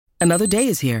Another day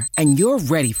is here, and you're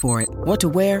ready for it. What to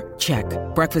wear? Check.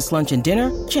 Breakfast, lunch, and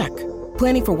dinner? Check.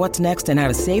 Planning for what's next and how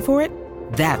to save for it?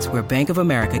 That's where Bank of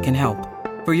America can help.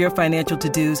 For your financial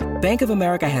to-dos, Bank of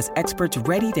America has experts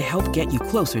ready to help get you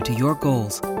closer to your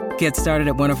goals. Get started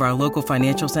at one of our local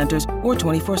financial centers or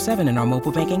 24/7 in our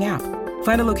mobile banking app.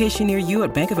 Find a location near you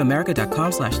at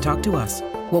bankofamerica.com/talktous.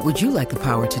 What would you like the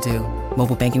power to do?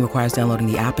 Mobile banking requires downloading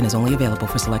the app and is only available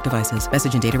for select devices.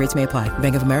 Message and data rates may apply.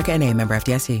 Bank of America N.A., member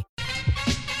FDIC.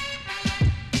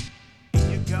 Here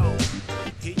you go.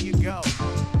 Here you go.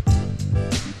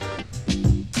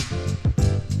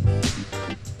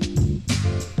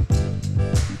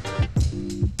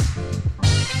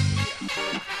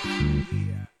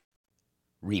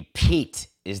 Repeat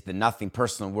is the nothing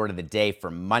personal word of the day for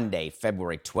Monday,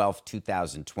 February 12th,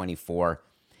 2024.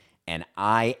 And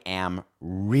I am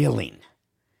reeling.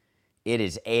 It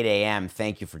is 8 a.m.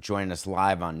 Thank you for joining us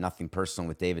live on Nothing Personal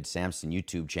with David Sampson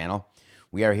YouTube channel.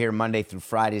 We are here Monday through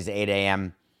Fridays, 8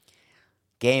 a.m.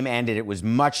 Game ended. It was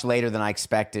much later than I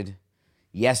expected.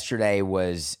 Yesterday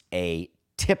was a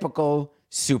typical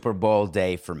Super Bowl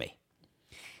day for me.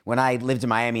 When I lived in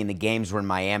Miami and the games were in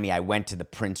Miami, I went to the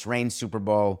Prince Reign Super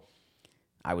Bowl.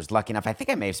 I was lucky enough. I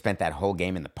think I may have spent that whole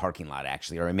game in the parking lot,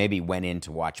 actually, or I maybe went in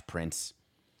to watch Prince.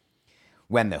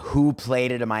 When the Who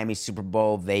played at a Miami Super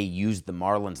Bowl, they used the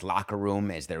Marlins locker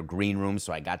room as their green room,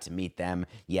 so I got to meet them.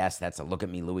 Yes, that's a look at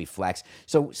me, Louis flex.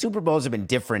 So Super Bowls have been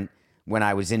different when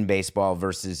I was in baseball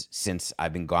versus since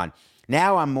I've been gone.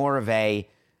 Now I'm more of a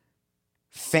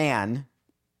fan,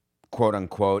 quote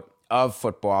unquote, of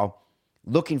football.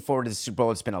 Looking forward to the Super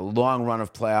Bowl. It's been a long run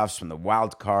of playoffs from the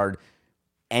wild card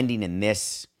ending in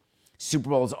this. Super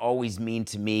Bowls always mean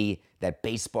to me that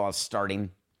baseball is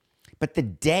starting. But the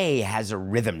day has a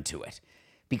rhythm to it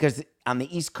because on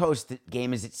the East Coast, the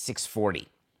game is at 6:40.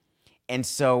 And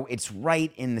so it's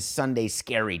right in the Sunday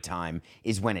scary time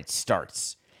is when it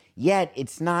starts. Yet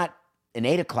it's not an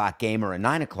 8 o'clock game or a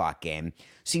 9 o'clock game.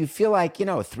 So you feel like,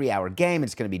 a 3-hour game.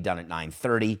 It's going to be done at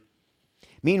 9:30.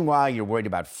 Meanwhile, you're worried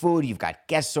about food. You've got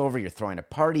guests over. You're throwing a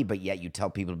party, but yet you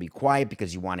tell people to be quiet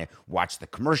because you want to watch the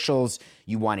commercials.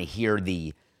 You want to hear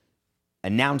the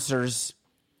announcers.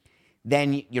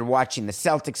 Then you're watching the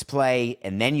Celtics play,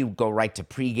 and then you go right to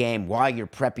pregame while you're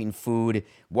prepping food,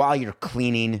 while you're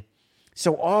cleaning.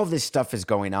 So all this stuff is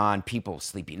going on. People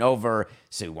sleeping over,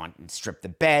 so you want to strip the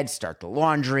bed, start the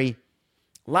laundry.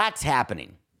 Lots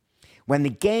happening. When the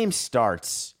game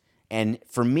starts, and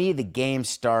for me, the game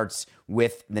starts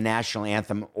with the national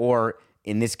anthem, or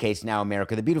in this case now,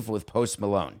 America the Beautiful with Post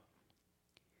Malone.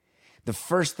 The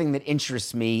first thing that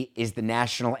interests me is the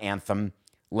national anthem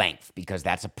length, because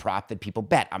that's a prop that people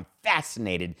bet. I'm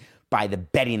fascinated by the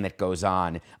betting that goes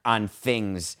on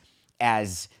things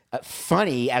as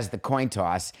funny as the coin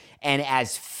toss and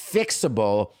as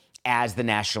fixable as the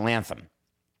national anthem.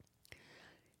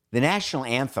 The national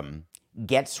anthem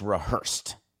gets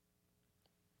rehearsed.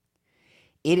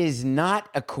 It is not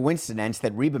a coincidence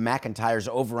that Reba McEntire's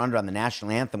over-under on the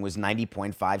national anthem was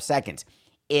 90.5 seconds.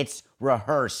 It's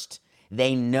rehearsed.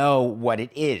 They know what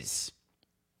it is.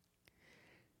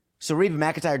 So Reba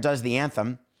McEntire does the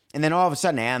anthem, and then all of a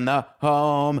sudden, and the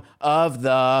home of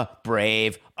the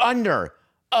brave, under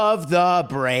of the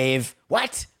brave.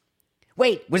 What?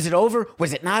 Wait, was it over?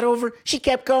 Was it not over? She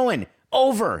kept going.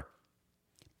 Over.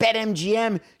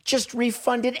 BetMGM just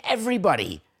refunded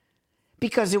everybody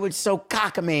because it was so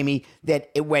cockamamie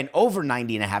that it went over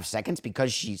 90 and a half seconds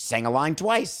because she sang a line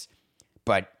twice.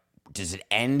 But does it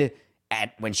end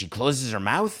at when she closes her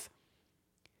mouth?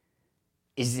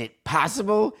 Is it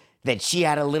possible that she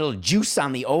had a little juice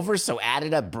on the over, so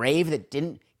added a brave that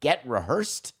didn't get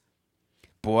rehearsed?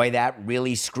 Boy, that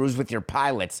really screws with your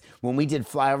pilots. When we did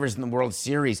flyovers in the World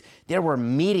Series, there were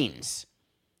meetings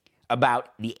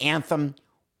about the anthem,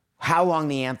 how long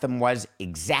the anthem was,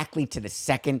 exactly to the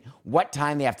second, what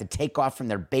time they have to take off from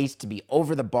their base to be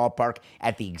over the ballpark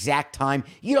at the exact time.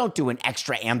 You don't do an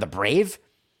extra and the brave.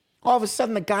 All of a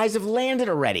sudden, the guys have landed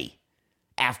already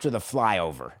after the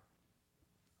flyover.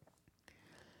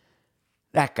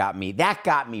 That got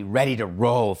me ready to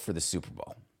roll for the Super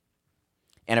Bowl.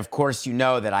 And of course, you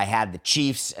know that I had the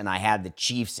Chiefs, and I had the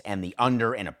Chiefs and the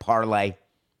under in a parlay,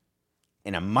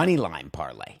 in a money line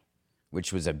parlay,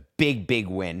 which was a big, big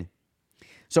win.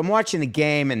 So I'm watching the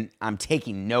game, and I'm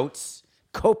taking notes,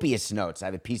 copious notes. I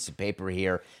have a piece of paper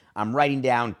here. I'm writing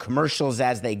down commercials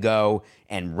as they go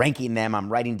and ranking them. I'm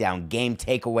writing down game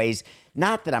takeaways.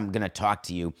 Not that I'm going to talk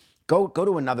to you. Go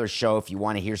to another show if you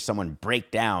want to hear someone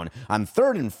break down. On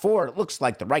 3rd and 4, it looks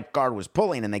like the right guard was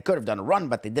pulling and they could have done a run,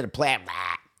 but they did a play.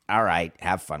 All right,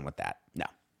 have fun with that. No.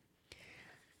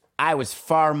 I was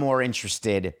far more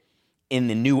interested in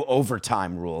the new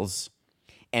overtime rules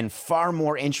and far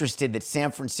more interested that San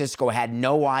Francisco had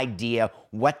no idea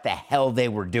what the hell they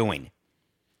were doing.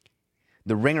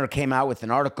 The Ringer came out with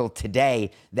an article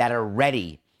today that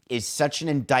already is such an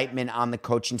indictment on the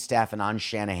coaching staff and on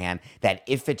Shanahan that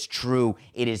if it's true,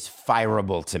 it is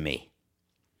fireable to me.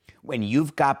 When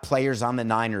you've got players on the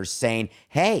Niners saying,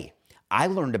 hey, I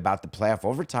learned about the playoff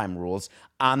overtime rules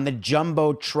on the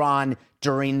Jumbotron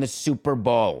during the Super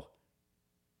Bowl.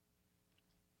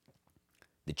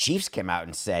 The Chiefs came out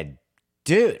and said,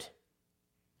 dude,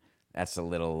 that's a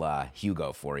little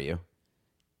Hugo for you.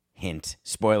 Hint,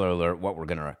 spoiler alert, what we're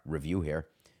going to review here.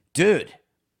 Dude,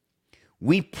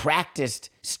 we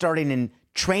practiced starting in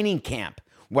training camp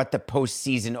what the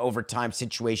postseason overtime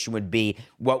situation would be,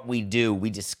 what we do.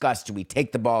 We discussed, do we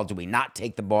take the ball? Do we not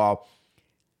take the ball?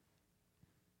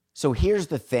 So here's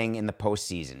the thing in the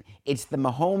postseason. It's the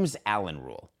Mahomes-Allen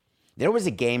rule. There was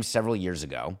a game several years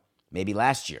ago, maybe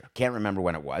last year, can't remember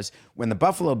when it was, when the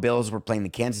Buffalo Bills were playing the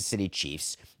Kansas City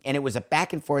Chiefs, and it was a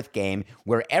back-and-forth game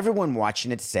where everyone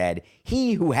watching it said,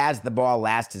 he who has the ball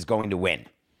last is going to win,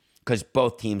 because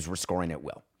both teams were scoring at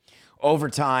will.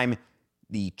 Overtime,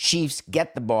 the Chiefs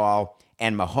get the ball,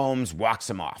 and Mahomes walks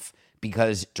them off,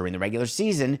 because during the regular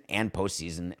season and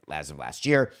postseason as of last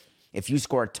year, if you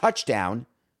score a touchdown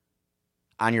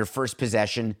on your first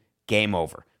possession, game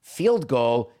over. Field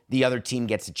goal, the other team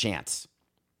gets a chance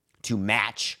to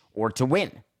match or to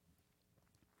win.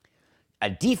 A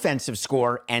defensive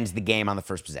score ends the game on the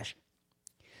first possession.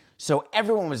 So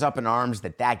everyone was up in arms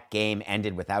that that game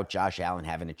ended without Josh Allen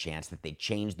having a chance, that they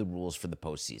changed the rules for the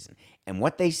postseason. And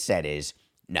what they said is,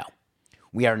 no,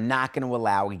 we are not going to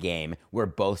allow a game where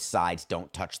both sides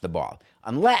don't touch the ball,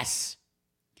 unless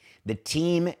the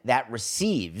team that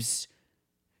receives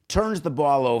turns the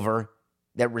ball over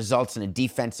that results in a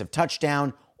defensive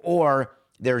touchdown or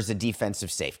there's a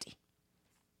defensive safety.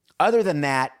 Other than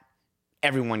that,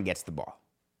 everyone gets the ball.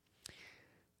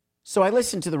 So I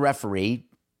listened to the referee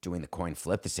doing the coin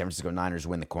flip. The San Francisco Niners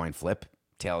win the coin flip.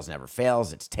 Tails never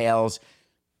fails. It's tails.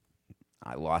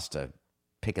 I lost a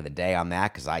pick of the day on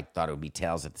that because I thought it would be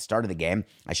tails at the start of the game.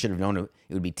 I should have known it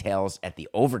would be tails at the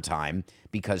overtime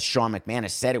because Sean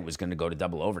McManus said it was going to go to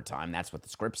double overtime. That's what the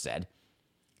script said.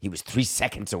 He was 3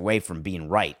 seconds away from being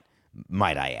right,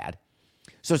 might I add.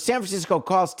 So San Francisco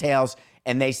calls tails,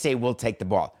 and they say, we'll take the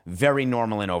ball. Very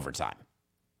normal in overtime.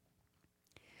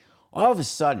 All of a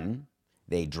sudden,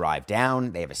 they drive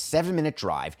down. They have a 7-minute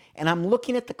drive, and I'm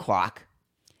looking at the clock,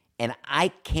 and I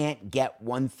can't get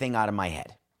one thing out of my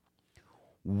head.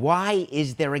 Why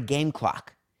is there a game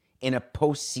clock in a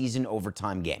postseason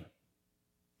overtime game?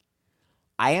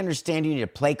 I understand you need a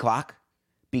play clock,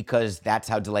 because that's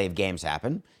how delay of games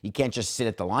happen. You can't just sit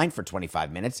at the line for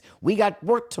 25 minutes. We got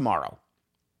work tomorrow.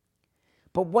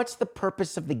 But what's the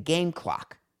purpose of the game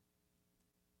clock?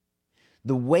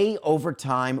 The way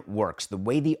overtime works, the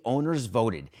way the owners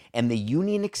voted and the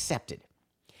union accepted,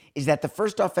 is that the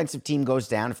first offensive team goes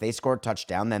down. If they score a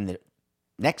touchdown, then the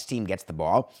next team gets the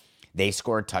ball. They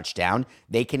score a touchdown.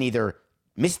 They can either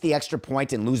miss the extra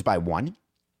point and lose by 1.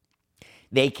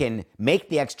 They can make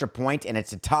the extra point and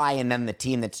it's a tie, and then the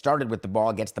team that started with the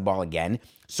ball gets the ball again,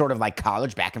 sort of like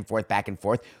college, back and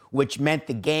forth, which meant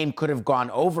the game could have gone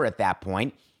over at that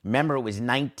point. Remember, it was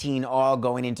 19 all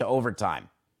going into overtime.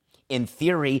 In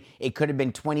theory, it could have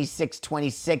been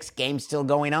 26-26, game still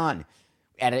going on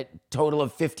at a total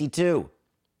of 52.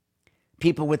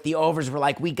 People with the overs were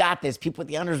like, we got this. People with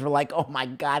the unders were like, oh my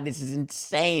God, this is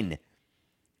insane.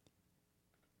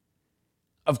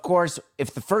 Of course,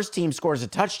 if the first team scores a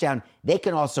touchdown, they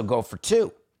can also go for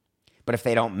 2. But if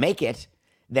they don't make it,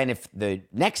 then if the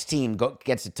next team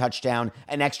gets a touchdown,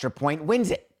 an extra point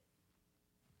wins it.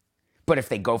 But if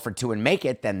they go for 2 and make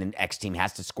it, then the next team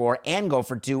has to score and go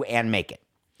for 2 and make it.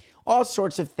 All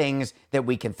sorts of things that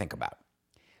we can think about.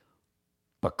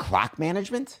 But clock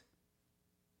management?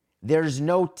 There's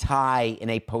no tie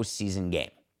in a postseason game.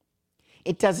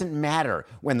 It doesn't matter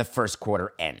when the first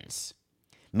quarter ends.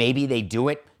 Maybe they do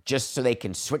it just so they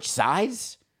can switch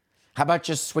sides? How about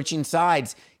just switching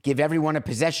sides? Give everyone a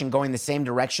possession going the same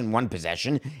direction, one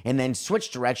possession, and then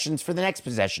switch directions for the next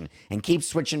possession and keep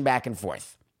switching back and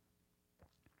forth.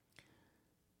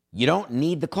 You don't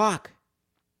need the clock.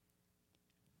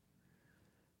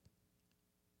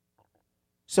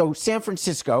 So San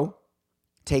Francisco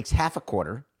takes half a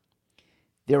quarter.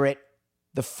 They're at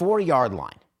the 4-yard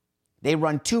line. They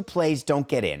run 2 plays, don't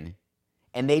get in,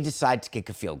 and they decide to kick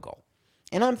a field goal.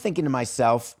 And I'm thinking to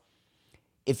myself,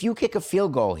 if you kick a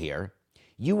field goal here,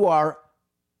 you are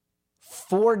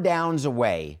 4 downs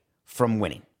away from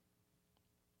winning.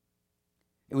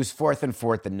 It was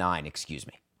 4th and 9, excuse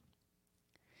me.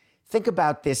 Think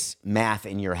about this math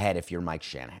in your head if you're Mike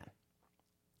Shanahan.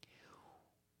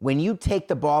 When you take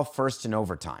the ball first in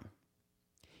overtime,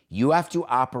 you have to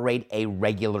operate a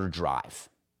regular drive.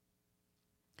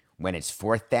 When it's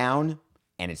fourth down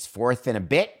and it's fourth and a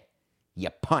bit, you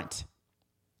punt.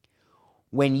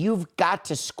 When you've got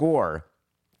to score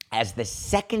as the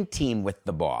second team with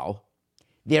the ball,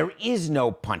 there is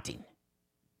no punting,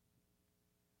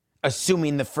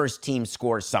 assuming the first team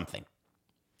scores something.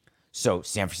 So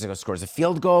San Francisco scores a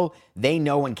field goal. They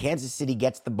know when Kansas City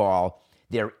gets the ball,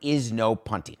 there is no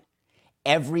punting.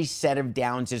 Every set of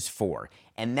downs is 4,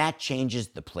 and that changes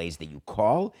the plays that you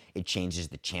call. It changes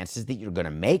the chances that you're going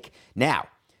to make. Now,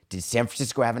 did San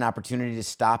Francisco have an opportunity to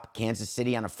stop Kansas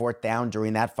City on a fourth down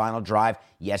during that final drive?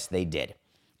 Yes, they did.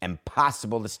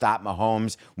 Impossible to stop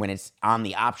Mahomes when it's on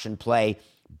the option play.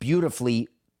 Beautifully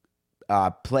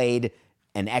played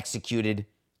and executed.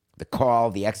 The call,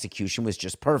 the execution was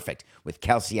just perfect with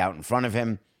Kelce out in front of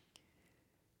him.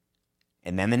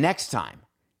 And then the next time,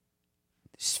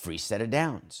 this free set of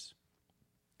downs.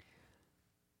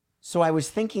 So I was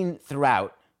thinking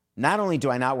throughout, not only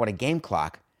do I not want a game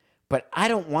clock, but I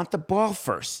don't want the ball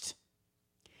first.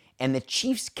 And the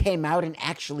Chiefs came out and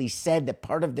actually said that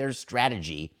part of their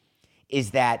strategy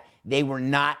is that they were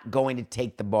not going to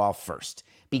take the ball first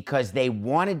because they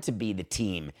wanted to be the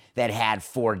team that had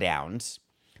 4 downs,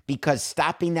 because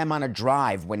stopping them on a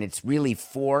drive when it's really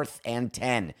 4th and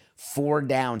 10, 4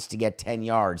 downs to get 10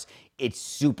 yards, it's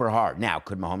super hard. Now,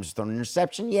 could Mahomes have thrown an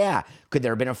interception? Yeah. Could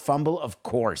there have been a fumble? Of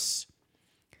course.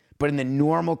 But in the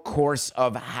normal course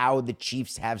of how the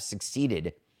Chiefs have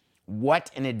succeeded,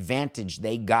 what an advantage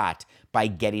they got by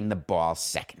getting the ball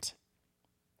second.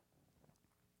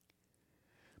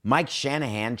 Mike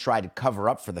Shanahan tried to cover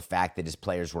up for the fact that his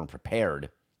players weren't prepared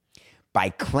by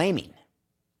claiming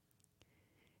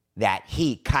that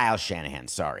Kyle Shanahan,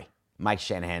 Mike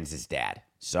Shanahan's his dad.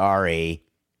 Sorry.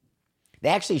 They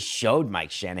actually showed Mike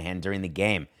Shanahan during the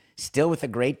game, still with a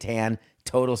great tan,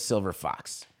 total silver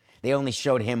fox. They only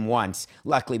showed him once.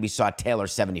 Luckily, we saw Taylor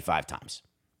 75 times.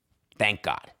 Thank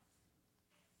God.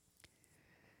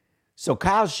 So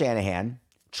Kyle Shanahan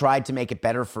tried to make it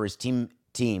better for his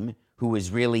team who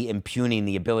was really impugning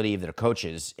the ability of their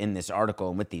coaches in this article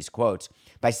and with these quotes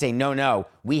by saying, no,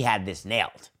 we had this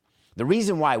nailed. The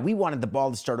reason why we wanted the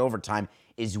ball to start overtime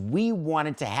is we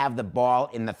wanted to have the ball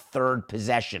in the 3rd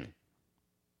possession.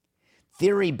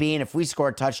 Theory being, if we score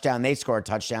a touchdown, they score a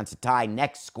touchdown, it's a tie,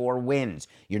 next score wins.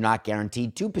 You're not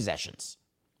guaranteed 2 possessions.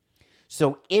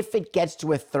 So if it gets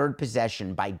to a 3rd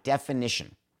possession, by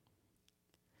definition,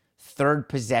 3rd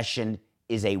possession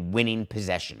is a winning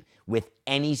possession with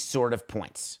any sort of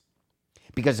points.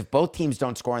 Because if both teams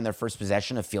don't score on their first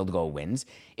possession, a field goal wins.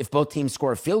 If both teams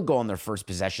score a field goal in their first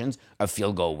possessions, a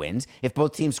field goal wins. If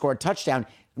both teams score a touchdown,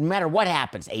 no matter what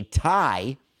happens, a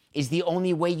tie is the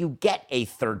only way you get a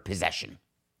 3rd possession.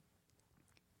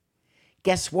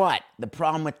 Guess what? The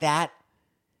problem with that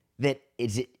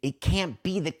is it can't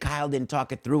be that Kyle didn't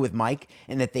talk it through with Mike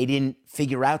and that they didn't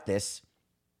figure out this.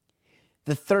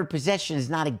 The 3rd possession is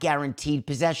not a guaranteed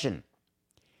possession.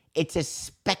 It's a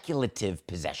speculative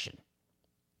possession.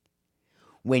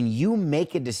 When you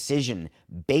make a decision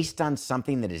based on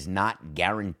something that is not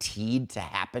guaranteed to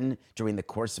happen during the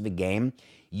course of a game,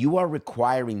 you are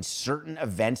requiring certain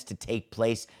events to take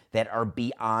place that are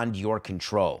beyond your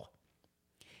control.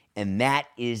 And that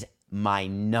is my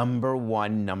number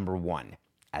one.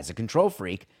 As a control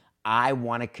freak, I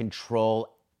want to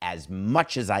control as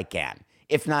much as I can,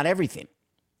 if not everything.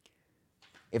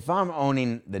 If I'm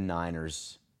owning the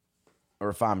Niners, or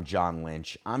if I'm John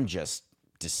Lynch, I'm just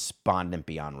despondent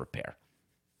beyond repair.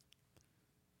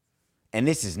 And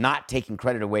this is not taking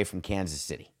credit away from Kansas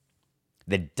City,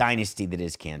 the dynasty that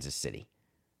is Kansas City,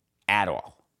 at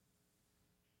all.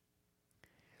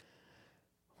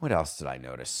 What else did I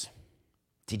notice?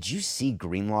 Did you see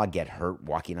Greenlaw get hurt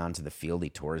walking onto the field?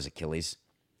 He tore his Achilles.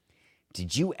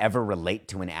 Did you ever relate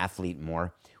to an athlete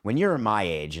more? When you're my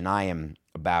age, and I am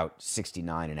about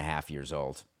 69 and a half years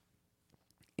old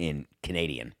in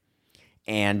Canadian,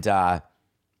 and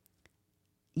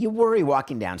you worry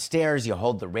walking downstairs, you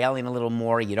hold the railing a little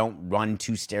more, you don't run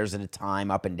 2 stairs at a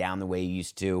time up and down the way you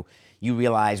used to. You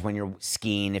realize when you're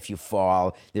skiing, if you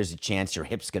fall, there's a chance your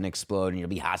hip's going to explode and you'll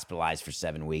be hospitalized for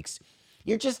 7 weeks.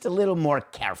 You're just a little more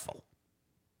careful.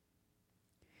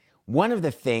 One of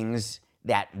the things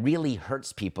that really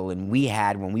hurts people, and we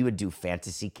had when we would do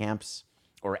fantasy camps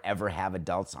or ever have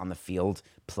adults on the field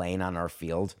playing on our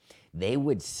field, they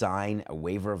would sign a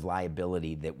waiver of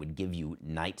liability that would give you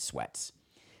night sweats.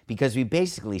 Because we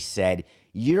basically said,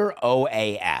 you're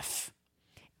OAF,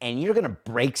 and you're going to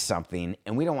break something,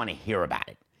 and we don't want to hear about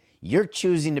it. You're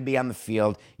choosing to be on the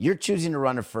field. You're choosing to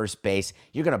run to first base.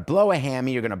 You're going to blow a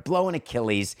hammy. You're going to blow an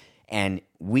Achilles, and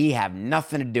we have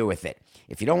nothing to do with it.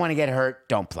 If you don't want to get hurt,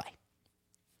 don't play.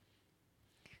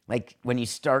 Like when you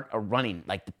start a running,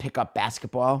 like the pickup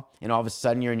basketball, and all of a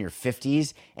sudden you're in your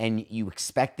 50s and you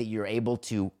expect that you're able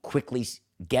to quickly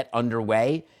get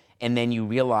underway, and then you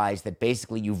realize that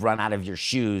basically you've run out of your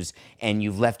shoes and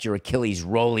you've left your Achilles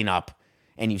rolling up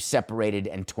and you've separated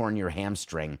and torn your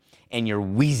hamstring and you're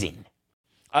wheezing.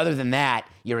 Other than that,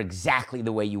 you're exactly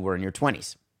the way you were in your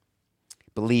 20s.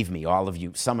 Believe me, all of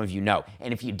you, some of you know.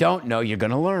 And if you don't know, you're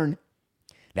going to learn.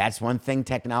 That's one thing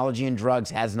technology and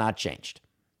drugs has not changed.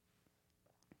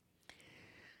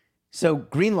 So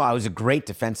Greenlaw, who's a great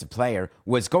defensive player,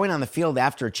 was going on the field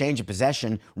after a change of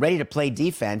possession, ready to play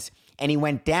defense, and he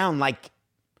went down like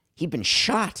he'd been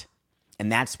shot. And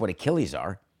that's what Achilles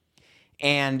are.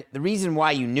 And the reason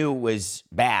why you knew it was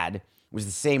bad was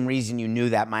the same reason you knew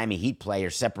that Miami Heat player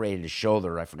separated his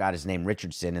shoulder, I forgot his name,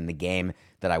 Richardson, in the game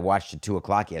that I watched at 2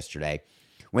 o'clock yesterday.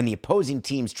 When the opposing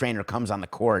team's trainer comes on the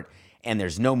court and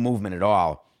there's no movement at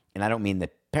all, and I don't mean the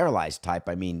paralyzed type,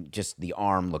 I mean just the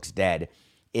arm looks dead,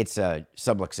 it's a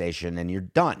subluxation and you're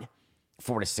done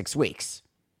 4 to 6 weeks.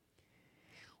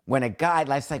 When a guy,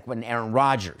 that's like when Aaron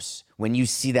Rodgers, when you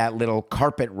see that little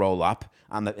carpet roll up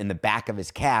in the back of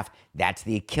his calf, that's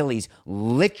the Achilles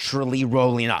literally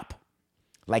rolling up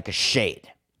like a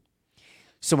shade.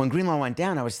 So when Greenlaw went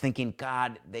down, I was thinking,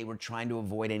 God, they were trying to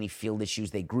avoid any field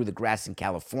issues. They grew the grass in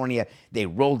California. They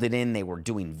rolled it in. They were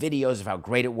doing videos of how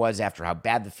great it was after how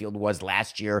bad the field was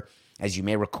last year. As you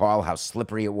may recall, how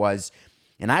slippery it was.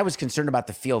 And I was concerned about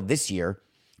the field this year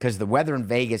because the weather in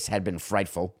Vegas had been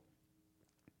frightful.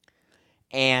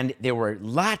 And there were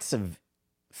lots of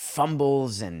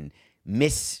fumbles and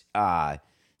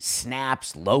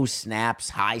snaps, low snaps,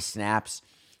 high snaps.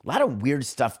 A lot of weird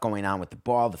stuff going on with the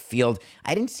ball, the field.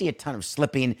 I didn't see a ton of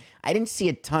slipping. I didn't see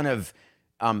a ton of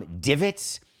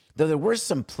divots, though there were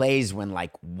some plays when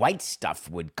like white stuff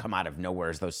would come out of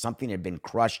nowhere as though something had been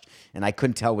crushed, and I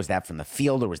couldn't tell was that from the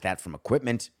field or was that from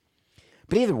equipment.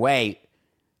 But either way,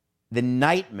 the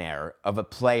nightmare of a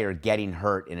player getting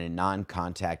hurt in a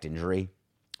non-contact injury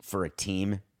for a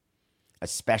team,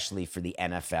 especially for the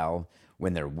NFL,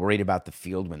 when they're worried about the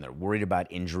field, when they're worried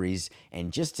about injuries,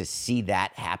 and just to see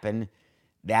that happen,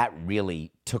 that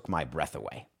really took my breath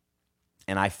away.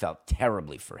 And I felt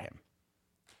terribly for him.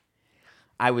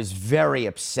 I was very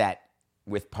upset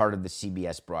with part of the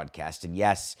CBS broadcast. And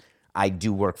yes, I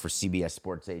do work for CBS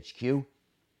Sports HQ,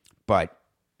 but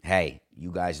hey,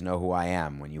 you guys know who I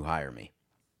am when you hire me.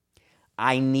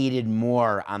 I needed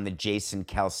more on the Jason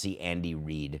Kelce, Andy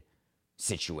Reid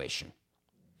situation.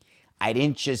 I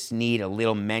didn't just need a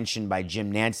little mention by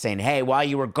Jim Nantz saying, hey, while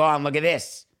you were gone, look at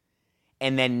this,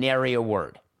 and then nary a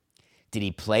word. Did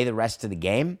he play the rest of the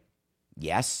game?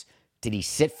 Yes. Did he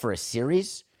sit for a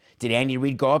series? Did Andy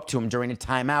Reid go up to him during a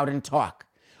timeout and talk?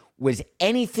 Was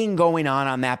anything going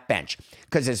on that bench?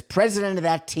 Because as president of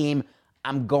that team,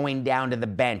 I'm going down to the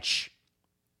bench.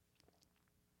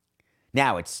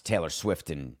 Now it's Taylor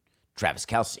Swift and Travis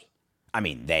Kelce. I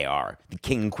mean, they are the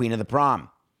king and queen of the prom.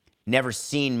 Never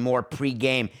seen more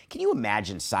pregame. Can you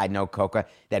imagine, side note, Coca,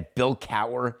 that Bill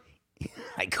Cowher,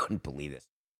 I couldn't believe this.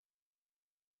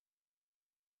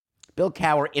 Bill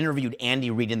Cowher interviewed Andy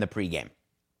Reid in the pregame.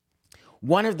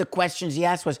 One of the questions he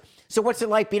asked was, so what's it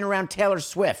like being around Taylor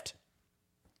Swift?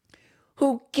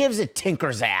 Who gives a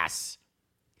tinker's ass?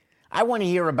 I want to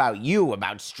hear about you,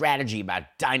 about strategy,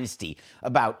 about dynasty,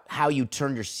 about how you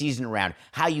turned your season around,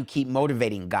 how you keep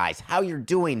motivating guys, how you're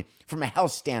doing from a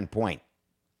health standpoint.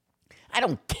 I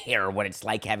don't care what it's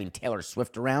like having Taylor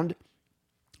Swift around,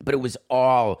 but it was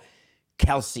all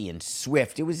Kelce and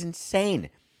Swift. It was insane.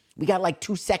 We got like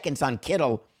 2 seconds on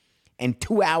Kittle and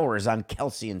 2 hours on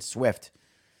Kelce and Swift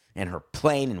and her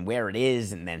plane and where it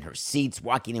is and then her seats,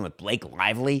 walking in with Blake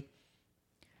Lively.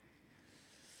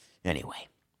 Anyway,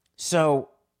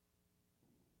 so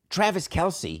Travis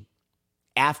Kelce,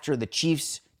 after the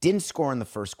Chiefs didn't score in the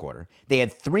first quarter, they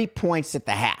had 3 points at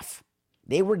the half.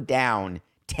 They were down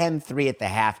 10-3 at the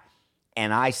half,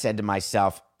 and I said to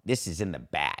myself, this is in the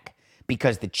bag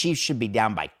because the Chiefs should be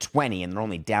down by 20 and they're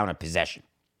only down a possession.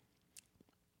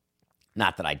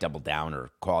 Not that I doubled down or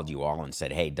called you all and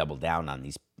said, hey, double down on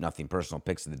these nothing personal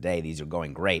picks of the day. These are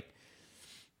going great.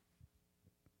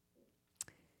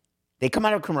 They come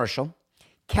out of commercial.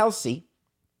 Kelce,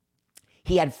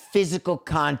 he had physical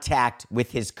contact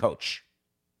with his coach.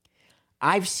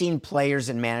 I've seen players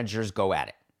and managers go at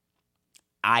it.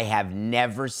 I have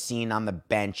never seen on the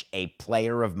bench a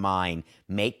player of mine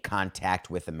make contact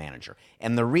with a manager.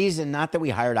 And the reason, not that we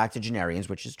hired octogenarians,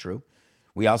 which is true,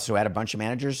 We also had a bunch of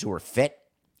managers who were fit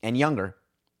and younger.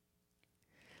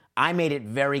 I made it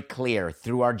very clear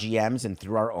through our GMs and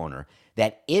through our owner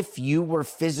that if you were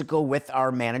physical with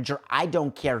our manager, I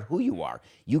don't care who you are.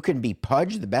 You can be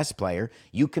Pudge, the best player.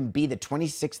 You can be the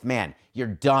 26th man. You're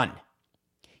done.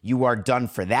 You are done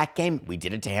for that game. We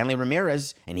did it to Hanley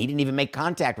Ramirez, and he didn't even make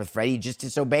contact with Freddie. He just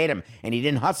disobeyed him, and he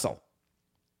didn't hustle.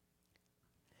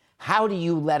 How do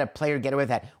you let a player get away with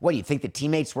that? What, do you think the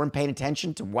teammates weren't paying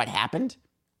attention to what happened?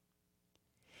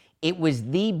 It was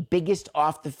the biggest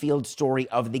off-the-field story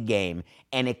of the game,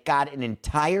 and it got an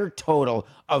entire total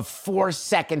of 4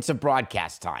 seconds of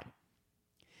broadcast time.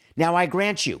 Now, I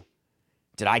grant you,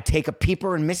 did I take a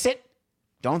peeper and miss it?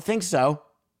 Don't think so.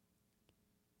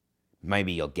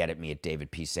 Maybe you'll get at me at David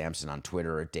P. Sampson on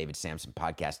Twitter or at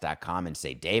davidsampsonpodcast.com and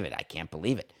say, David, I can't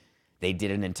believe it. They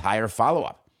did an entire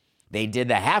follow-up. They did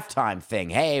the halftime thing.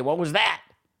 Hey, what was that?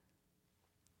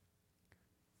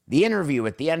 The interview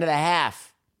at the end of the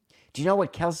half. Do you know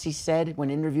what Kelce said when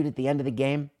interviewed at the end of the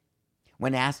game?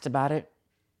 When asked about it?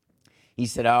 He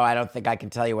said, I don't think I can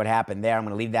tell you what happened there. I'm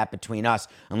going to leave that between us.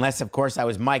 Unless, of course, I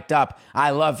was mic'd up. I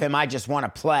love him. I just want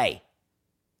to play.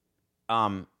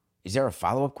 Is there a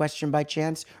follow-up question by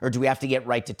chance? Or do we have to get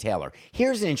right to Taylor?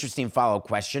 Here's an interesting follow-up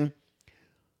question.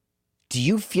 Do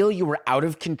you feel you were out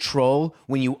of control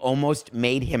when you almost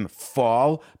made him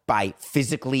fall by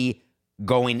physically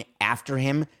going after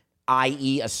him,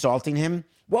 i.e. assaulting him?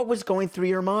 What was going through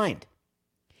your mind?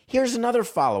 Here's another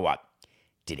follow-up.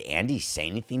 Did Andy say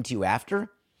anything to you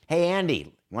after? Hey,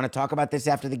 Andy, want to talk about this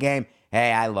after the game?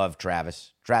 Hey, I love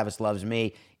Travis. Travis loves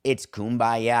me. It's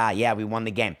kumbaya. Yeah, we won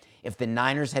the game. If the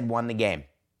Niners had won the game,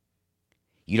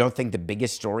 you don't think the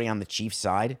biggest story on the Chiefs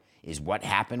side is what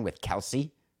happened with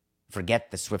Kelce?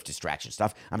 Forget the Swift distraction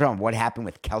stuff. I'm talking about what happened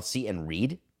with Kelce and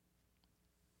Reed.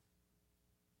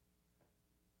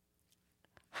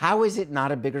 How is it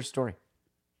not a bigger story?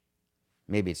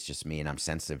 Maybe it's just me and I'm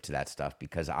sensitive to that stuff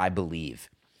because I believe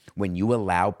when you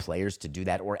allow players to do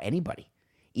that, or anybody,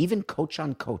 even coach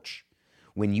on coach,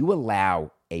 when you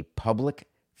allow a public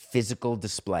physical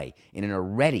display in an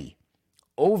already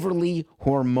overly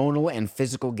hormonal and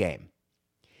physical game,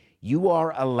 you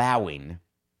are allowing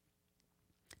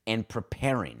and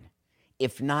preparing,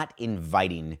 if not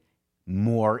inviting,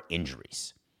 more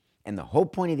injuries. And the whole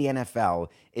point of the NFL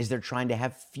is they're trying to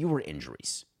have fewer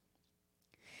injuries.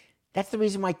 That's the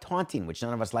reason why taunting, which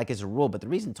none of us like, is a rule, but the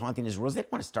reason taunting is a rule is they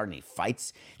don't want to start any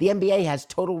fights. The NBA has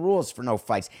total rules for no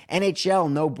fights. NHL,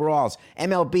 no brawls.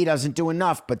 MLB doesn't do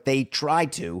enough, but they try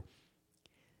to.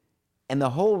 And the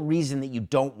whole reason that you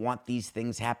don't want these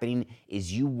things happening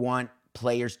is you want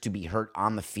players to be hurt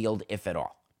on the field, if at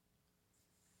all.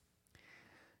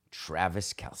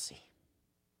 Travis Kelce.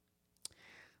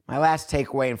 My last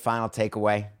takeaway and final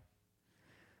takeaway.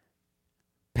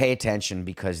 Pay attention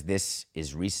because this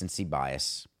is recency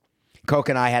bias. Coke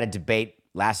and I had a debate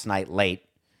last night late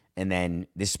and then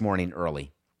this morning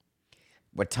early.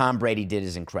 What Tom Brady did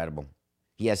is incredible.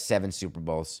 He has 7 Super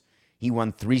Bowls. He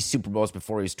won 3 Super Bowls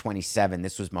before he was 27.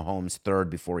 This was Mahomes' 3rd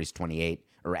before he's 28,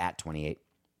 or at 28.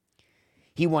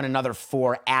 He won another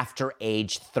 4 after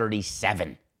age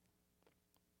 37.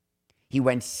 He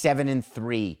went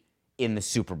 7-3 in the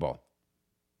Super Bowl.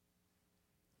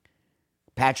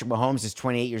 Patrick Mahomes is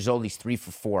 28 years old. He's 3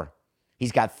 for 4.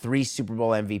 He's got 3 Super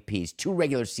Bowl MVPs, 2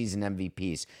 regular season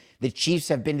MVPs. The Chiefs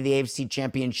have been to the AFC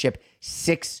Championship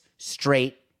 6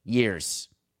 straight years,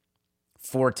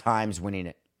 4 times winning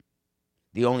it.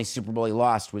 The only Super Bowl he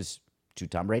lost was to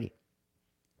Tom Brady.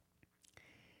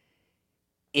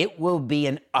 It will be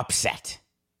an upset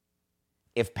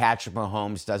if Patrick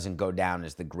Mahomes doesn't go down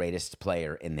as the greatest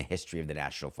player in the history of the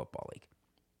National Football League.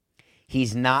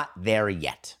 He's not there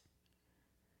yet.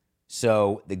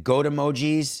 So the goat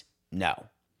emojis, no.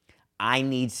 I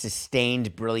need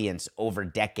sustained brilliance over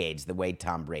decades the way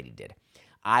Tom Brady did.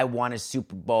 I want a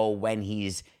Super Bowl when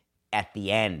he's at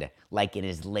the end, like in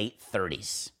his late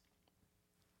 30s.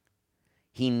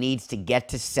 He needs to get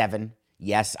to 7.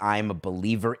 Yes, I'm a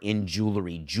believer in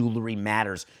jewelry. Jewelry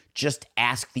matters. Just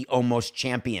ask the almost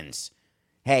champions.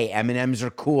 Hey, M&Ms are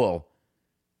cool.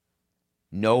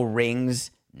 No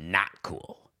rings, not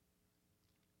cool.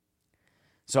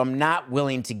 So I'm not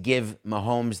willing to give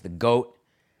Mahomes the GOAT,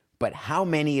 but how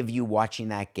many of you watching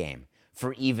that game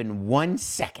for even 1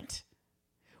 second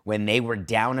when they were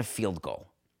down a field goal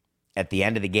at the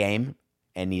end of the game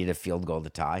and needed a field goal to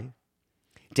tie,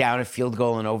 down a field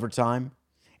goal in overtime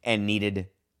and needed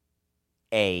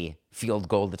a field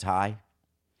goal to tie?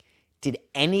 Did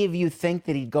any of you think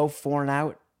that he'd go 4 and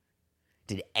out?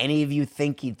 Did any of you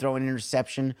think he'd throw an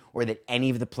interception or that any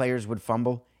of the players would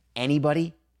fumble?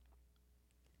 Anybody?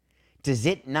 Does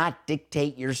it not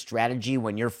dictate your strategy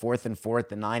when you're 4th and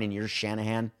 4th and 9 and you're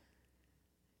Shanahan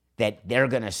that they're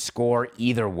going to score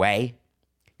either way?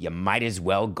 You might as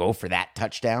well go for that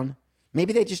touchdown.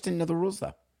 Maybe they just didn't know the rules,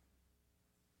 though.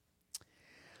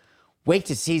 Wait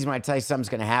to see when I tell you something's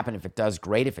going to happen. If it does,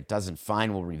 great. If it doesn't,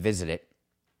 fine. We'll revisit it.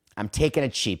 I'm taking a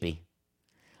cheapie.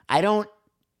 I don't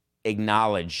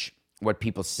acknowledge what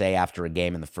people say after a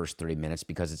game in the first 30 minutes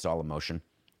because it's all emotion.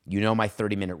 You know my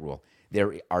 30-minute rule.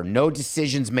 There are no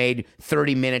decisions made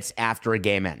 30 minutes after a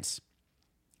game ends.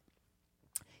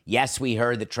 Yes, we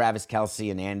heard that Travis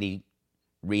Kelce and Andy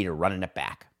Reid are running it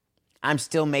back. I'm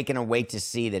still making a wait to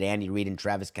see that Andy Reid and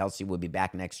Travis Kelce will be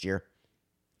back next year.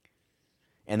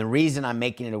 And the reason I'm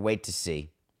making it a wait to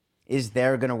see is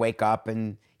they're going to wake up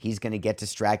and he's going to get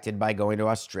distracted by going to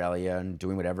Australia and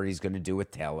doing whatever he's going to do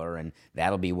with Taylor, and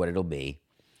that'll be what it'll be.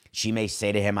 She may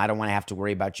say to him, I don't want to have to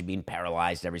worry about you being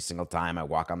paralyzed every single time I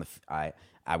walk on the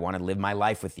I want to live my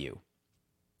life with you.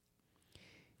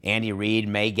 Andy Reid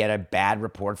may get a bad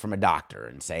report from a doctor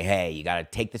and say, hey, you got to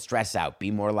take the stress out.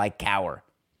 Be more like Cowher,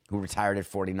 who retired at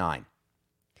 49.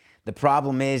 The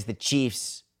problem is the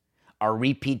Chiefs are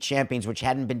repeat champions, which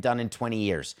hadn't been done in 20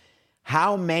 years.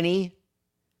 How many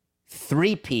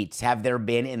three-peats have there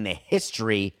been in the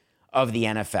history of the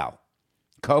NFL?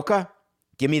 Coca,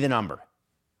 give me the number.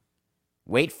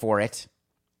 Wait for it.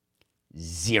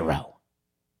 0.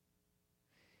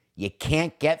 You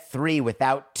can't get 3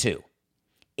 without 2.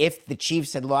 If the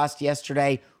Chiefs had lost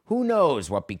yesterday, who knows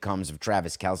what becomes of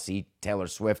Travis Kelce, Taylor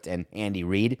Swift, and Andy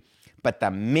Reid. But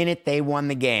the minute they won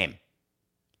the game,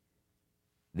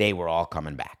 they were all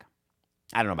coming back.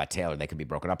 I don't know about Taylor. They could be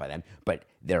broken up by then. But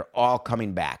they're all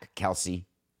coming back. Kelce,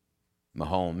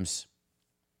 Mahomes.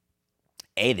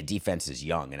 A, the defense is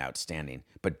young and outstanding.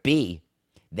 But B,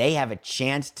 they have a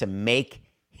chance to make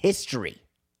history.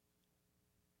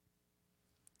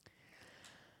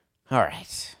 All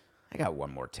right. I got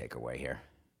one more takeaway here.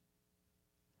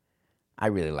 I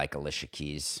really like Alicia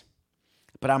Keys,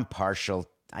 but I'm partial.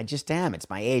 I just am. It's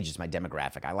my age. It's my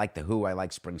demographic. I like The Who. I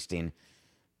like Springsteen.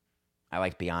 I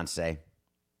like Beyonce.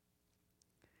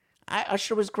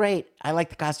 Usher was great. I like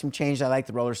the costume change. I like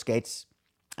the roller skates.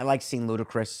 I like seeing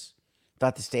Ludacris.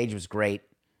 Thought the stage was great.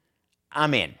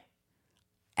 I'm in.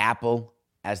 Apple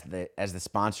as the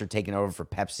sponsor taking over for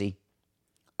Pepsi.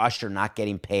 Usher not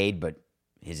getting paid, but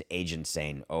his agent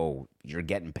saying, oh, you're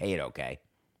getting paid, okay.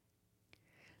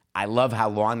 I love how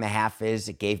long the half is.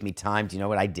 It gave me time. Do you know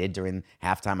what I did during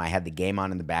halftime? I had the game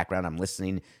on in the background. I'm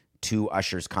listening to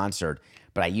Usher's concert,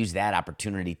 but I used that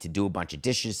opportunity to do a bunch of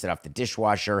dishes, set off the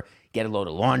dishwasher, get a load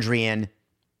of laundry in,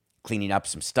 cleaning up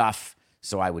some stuff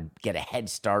so I would get a head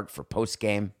start for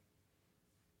postgame.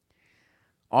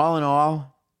 All in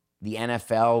all, the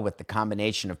NFL with the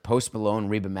combination of Post Malone,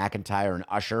 Reba McEntire, and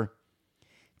Usher,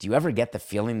 do you ever get the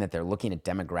feeling that they're looking at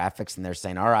demographics and they're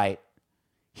saying, all right,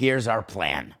 here's our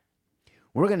plan.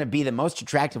 We're going to be the most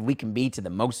attractive we can be to the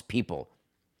most people.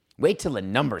 Wait till the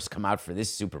numbers come out for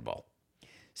this Super Bowl.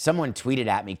 Someone tweeted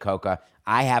at me, Coca,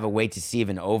 I have a wait to see if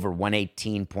an over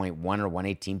 118.1 or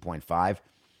 118.5.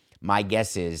 My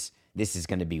guess is this is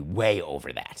going to be way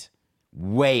over that.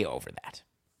 Way over that.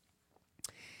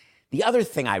 The other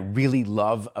thing I really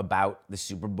love about the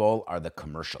Super Bowl are the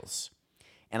commercials.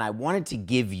 And I wanted to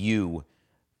give you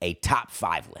a top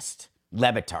 5 list,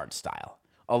 Levitard style.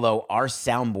 Although our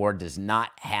soundboard does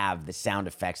not have the sound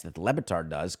effects that the Levitard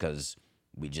does because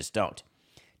we just don't.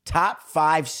 Top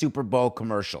 5 Super Bowl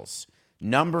commercials.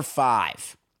 Number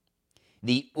 5,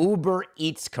 the Uber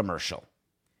Eats commercial.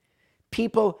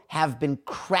 People have been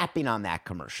crapping on that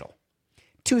commercial.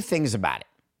 2 things about it.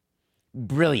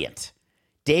 Brilliant.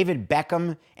 David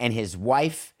Beckham and his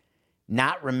wife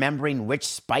not remembering which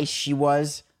spice she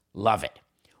was, love it.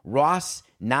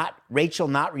 Rachel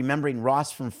not remembering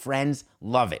Ross from Friends,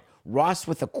 love it. Ross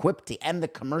with a quip to end the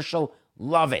commercial,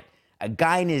 love it. A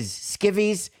guy in his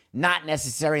skivvies, not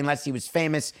necessary unless he was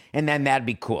famous, and then that'd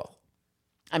be cool.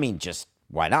 I mean, just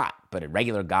why not? But a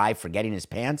regular guy forgetting his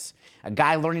pants? A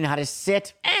guy learning how to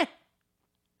sit?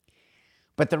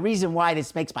 But the reason why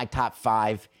this makes my top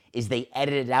 5 is they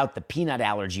edited out the peanut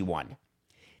allergy one.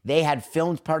 They had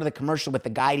filmed part of the commercial with the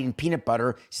guy eating peanut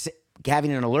butter,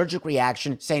 having an allergic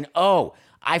reaction, saying, oh,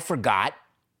 I forgot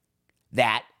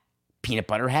that peanut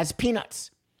butter has peanuts.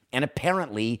 And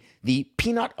apparently, the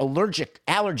peanut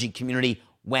allergy community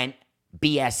went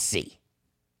BSC.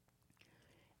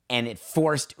 And it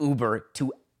forced Uber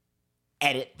to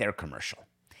edit their commercial.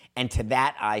 And to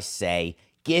that I say,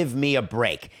 give me a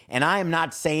break. And I am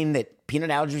not saying that peanut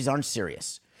allergies aren't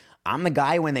serious. I'm the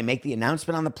guy when they make the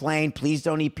announcement on the plane, please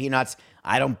don't eat peanuts.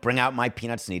 I don't bring out my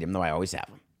peanuts and eat them, though I always have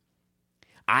them.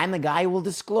 I'm the guy who will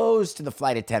disclose to the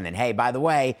flight attendant, hey, by the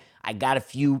way, I got a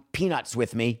few peanuts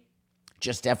with me.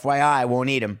 Just FYI, I won't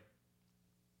eat them.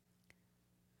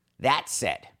 That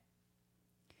said,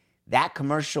 that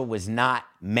commercial was not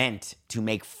meant to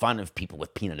make fun of people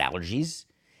with peanut allergies.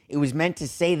 It was meant to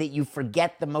say that you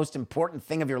forget the most important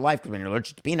thing of your life. Because when you're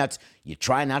allergic to peanuts, you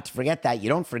try not to forget that. You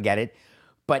don't forget it.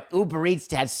 But Uber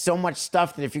Eats has so much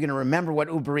stuff that if you're going to remember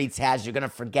what Uber Eats has, you're going to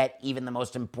forget even the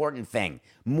most important thing,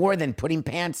 more than putting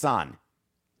pants on.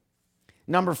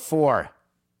 Number 4,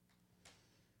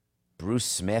 Bruce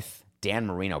Smith, Dan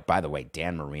Marino. By the way,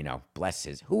 Dan Marino, bless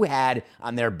his. Who had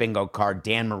on their bingo card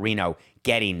Dan Marino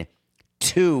getting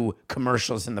 2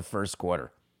 commercials in the first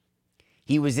quarter?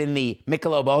 He was in the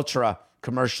Michelob Ultra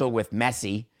commercial with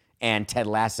Messi and Ted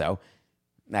Lasso.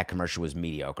 That commercial was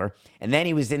mediocre. And then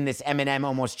he was in this M&M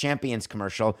Almost Champions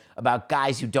commercial about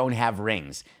guys who don't have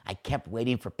rings. I kept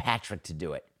waiting for Patrick to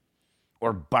do it,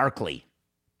 or Barkley,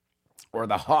 or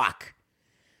the Hawk.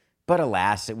 But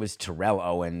alas, it was Terrell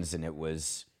Owens, and it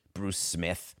was Bruce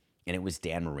Smith, and it was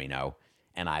Dan Marino,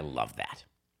 and I love that.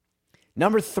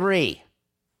 Number 3,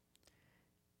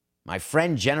 my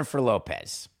friend Jennifer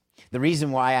Lopez. The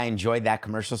reason why I enjoyed that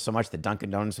commercial so much, the Dunkin'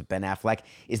 Donuts with Ben Affleck,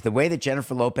 is the way that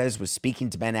Jennifer Lopez was speaking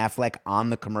to Ben Affleck on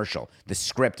the commercial. The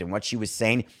script and what she was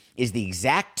saying is the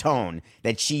exact tone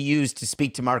that she used to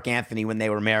speak to Mark Anthony when they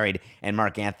were married, and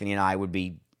Mark Anthony and I would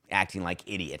be acting like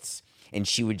idiots. And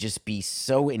she would just be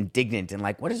so indignant and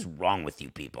like, what is wrong with you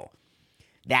people?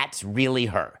 That's really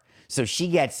her. So she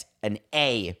gets an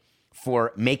A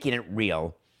for making it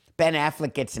real. Ben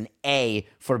Affleck gets an A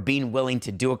for being willing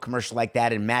to do a commercial like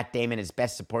that, and Matt Damon is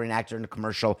Best Supporting Actor in a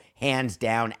commercial, hands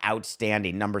down,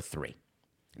 outstanding. Number 3.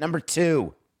 Number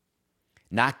 2,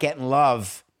 Not Getting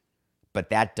Love, but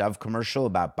that Dove commercial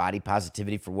about body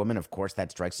positivity for women, of course,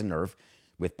 that strikes a nerve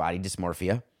with body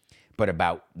dysmorphia, but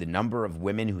about the number of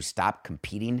women who stop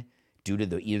competing due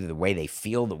to either the way they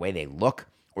feel, the way they look,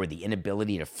 or the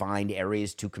inability to find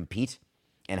areas to compete,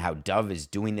 and how Dove is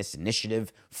doing this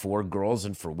initiative for girls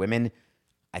and for women.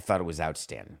 I thought it was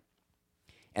outstanding.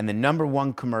 And the number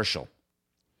 1 commercial,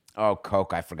 oh,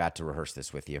 Coke, I forgot to rehearse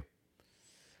this with you.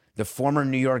 The former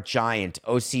New York Giant,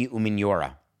 Osi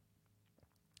Umenyiora.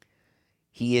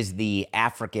 He is the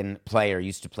African player,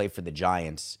 used to play for the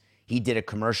Giants. He did a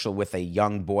commercial with a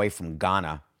young boy from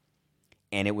Ghana,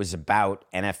 and it was about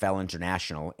NFL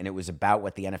International, and it was about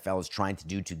what the NFL is trying to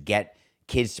do to get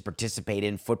kids to participate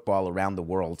in football around the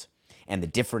world and the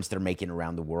difference they're making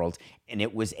around the world. And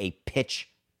it was a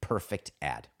pitch-perfect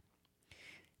ad.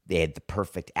 They had the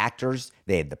perfect actors.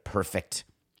 They had the perfect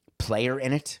player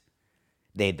in it.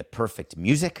 They had the perfect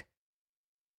music.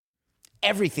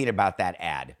 Everything about that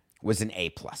ad was an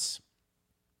A+.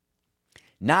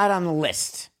 Not on the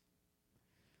list.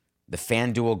 The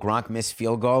FanDuel Gronk missed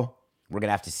field goal. We're going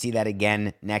to have to see that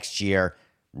again next year.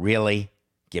 Really?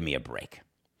 Give me a break.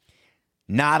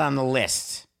 Not on the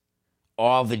list.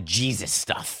 All the Jesus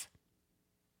stuff.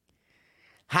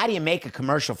 How do you make a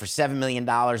commercial for $7 million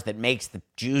that makes the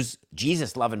Jews,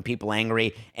 Jesus-loving people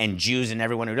angry, and Jews and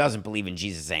everyone who doesn't believe in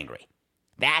Jesus angry?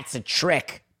 That's a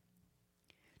trick.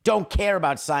 Don't care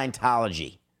about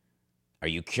Scientology. Are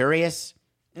you curious?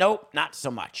 Nope, not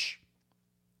so much.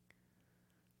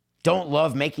 Don't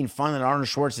love making fun that Arnold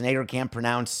Schwarzenegger can't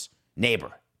pronounce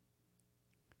neighbor.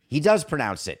 He does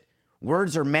pronounce it.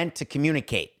 Words are meant to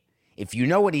communicate. If you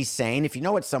know what he's saying, if you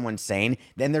know what someone's saying,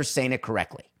 then they're saying it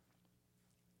correctly.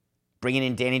 Bringing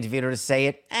in Danny DeVito to say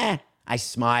it, I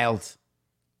smiled.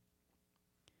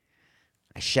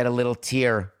 I shed a little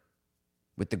tear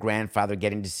with the grandfather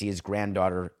getting to see his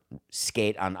granddaughter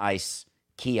skate on ice,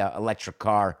 Kia electric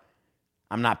car.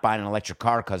 I'm not buying an electric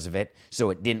car because of it,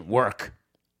 so it didn't work.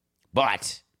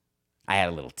 But I had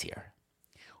a little tear.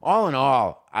 All in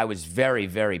all, I was very,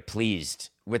 very pleased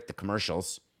with the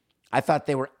commercials. I thought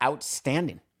they were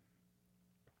outstanding.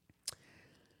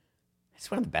 It's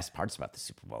one of the best parts about the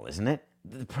Super Bowl, isn't it?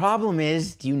 The problem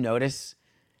is, do you notice,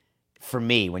 for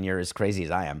me, when you're as crazy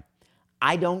as I am,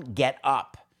 I don't get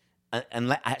up.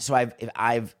 So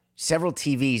I've several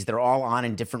TVs that are all on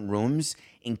in different rooms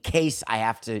in case I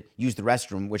have to use the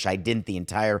restroom, which I didn't the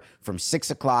entire, from 6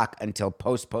 o'clock until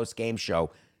post game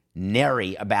show,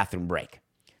 nary a bathroom break.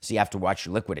 So you have to watch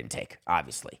your liquid intake,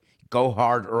 obviously. Go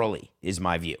hard early is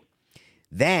my view.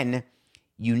 Then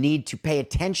you need to pay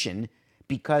attention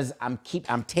because I'm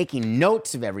taking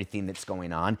notes of everything that's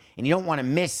going on, and you don't want to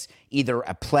miss either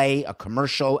a play, a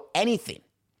commercial, anything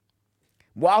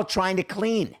while trying to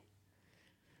clean.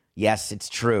 Yes, it's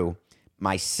true.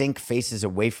 My sink faces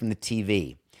away from the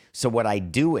TV. So what I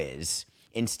do is,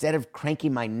 instead of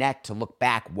cranking my neck to look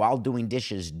back while doing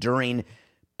dishes during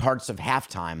parts of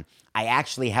halftime, I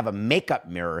actually have a makeup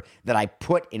mirror that I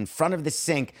put in front of the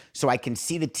sink so I can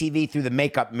see the TV through the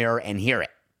makeup mirror and hear it.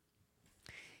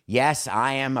 Yes,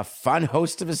 I am a fun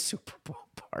host of a Super Bowl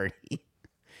party.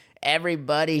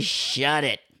 Everybody shut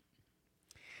it.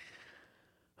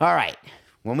 All right,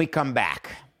 when we come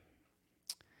back.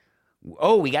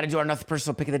 Oh, we got to do our Nothing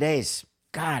Personal Pick of the Days.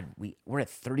 God, we're at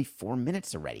 34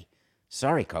 minutes already.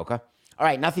 Sorry, Coca. All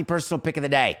right, Nothing Personal Pick of the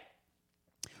Day.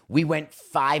 We went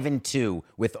 5-2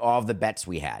 with all the bets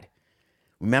we had.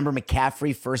 Remember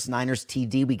McCaffrey, first Niners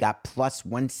TD? We got plus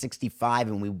 165,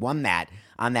 and we won that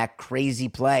on that crazy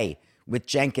play with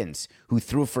Jenkins, who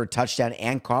threw for a touchdown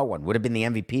and caught one. Would have been the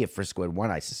MVP if Frisco had won,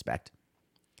 I suspect.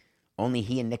 Only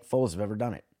he and Nick Foles have ever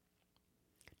done it.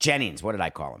 Jennings, what did I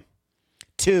call him?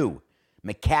 2,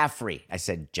 McCaffrey. I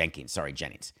said Jenkins. Sorry,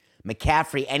 Jennings.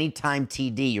 McCaffrey, anytime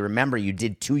TD. You remember you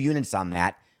did 2 units on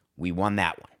that. We won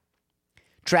that one.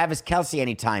 Travis Kelce,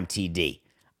 anytime TD.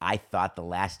 I thought the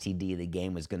last TD of the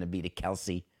game was going to be to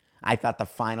Kelce. I thought the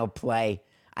final play,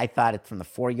 I thought it from the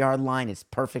 4-yard line. It's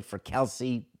perfect for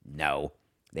Kelce. No,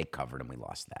 they covered and we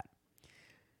lost that.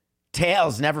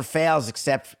 Tails never fails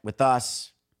except with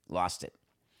us. Lost it.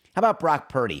 How about Brock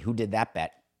Purdy? Who did that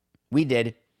bet? We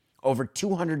did. Over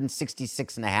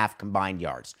 266.5 combined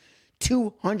yards.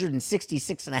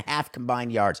 266.5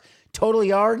 combined yards. Total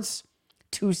yards,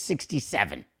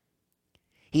 267.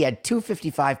 He had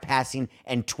 255 passing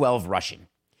and 12 rushing.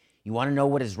 You want to know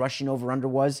what his rushing over-under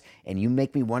was? And you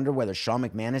make me wonder whether Sean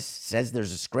McManus says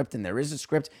there's a script and there is a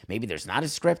script. Maybe there's not a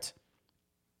script.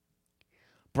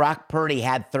 Brock Purdy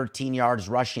had 13 yards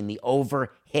rushing. The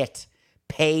over hit.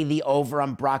 Pay the over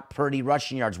on Brock Purdy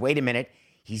rushing yards. Wait a minute.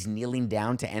 He's kneeling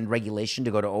down to end regulation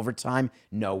to go to overtime?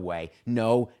 No way.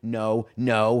 No.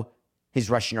 His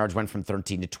rushing yards went from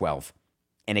 13 to 12,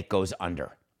 and it goes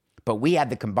under. But we had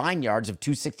the combined yards of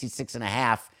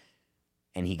 266.5,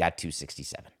 and he got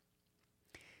 267.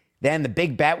 Then the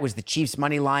big bet was the Chiefs'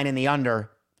 money line in the under.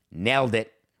 Nailed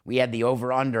it. We had the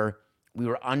over-under. We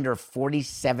were under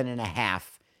 47.5,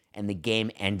 and the game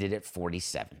ended at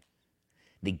 47.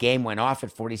 The game went off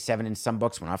at 47 in some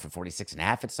books, went off at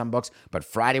 46.5 at some books, but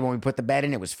Friday when we put the bet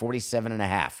in, it was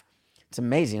 47.5. It's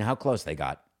amazing how close they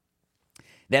got.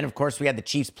 Then, of course, we had the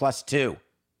Chiefs +2.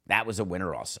 That was a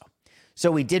winner also. So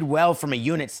we did well from a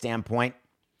unit standpoint.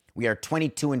 We are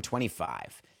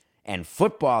 22-25, and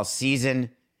football season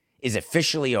is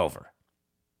officially over.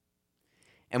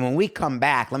 And when we come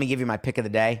back, let me give you my pick of the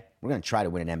day. We're going to try to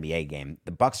win an NBA game.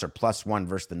 The Bucks are +1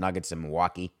 versus the Nuggets in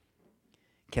Milwaukee.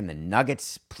 Can the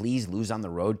Nuggets please lose on the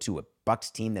road to a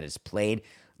Bucks team that has played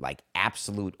like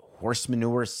absolute horse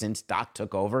manure since Doc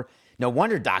took over? No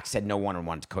wonder Doc said no one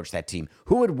wanted to coach that team.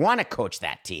 Who would want to coach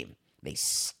that team? They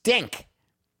stink.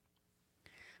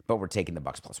 But we're taking the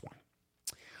Bucks +1. All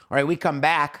right, we come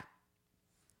back.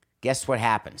 Guess what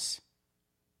happens?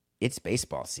 It's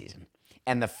baseball season.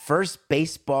 And the first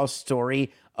baseball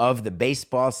story of the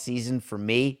baseball season for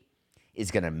me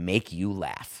is going to make you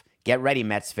laugh. Get ready,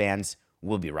 Mets fans.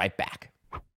 We'll be right back.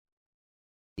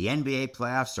 The NBA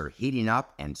playoffs are heating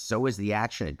up, and so is the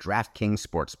action at DraftKings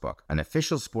Sportsbook, an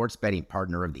official sports betting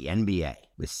partner of the NBA.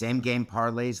 With same-game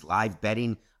parlays, live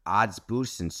betting, odds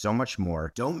boosts, and so much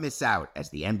more, don't miss out as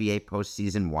the NBA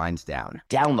postseason winds down.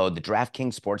 Download the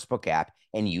DraftKings Sportsbook app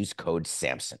and use code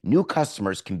SAMSON. New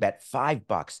customers can bet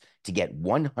 $5 to get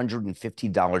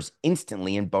 $150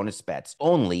 instantly in bonus bets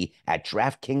only at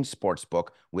DraftKings Sportsbook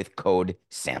with code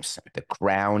SAMSON. The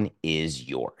crown is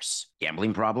yours.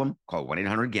 Gambling problem? Call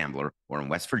 1-800-GAMBLER, or in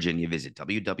West Virginia, visit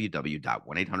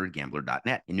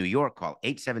www.1800gambler.net. In New York, call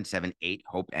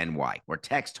 877-8-HOPE-NY or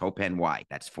text HOPE-NY.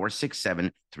 That's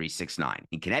 467-369.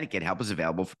 In Connecticut, help is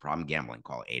available for problem gambling.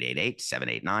 Call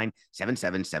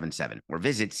 888-789-7777 or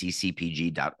visit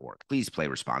ccpg.org. Please play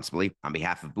responsibly on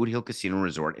behalf of Boot Hill Casino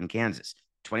Resort in Kansas.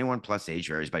 21 plus age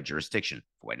varies by jurisdiction.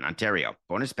 Void in Ontario.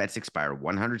 Bonus bets expire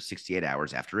 168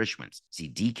 hours after issuance. See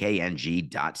dkng.co/bball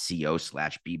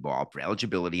for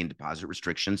eligibility and deposit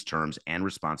restrictions, terms, and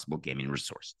responsible gaming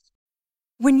resources.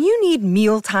 When you need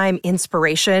mealtime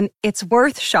inspiration, it's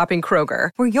worth shopping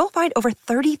Kroger, where you'll find over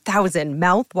 30,000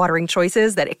 mouth-watering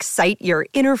choices that excite your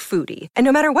inner foodie. And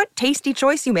no matter what tasty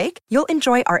choice you make, you'll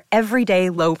enjoy our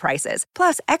everyday low prices,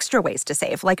 plus extra ways to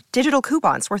save, like digital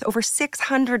coupons worth over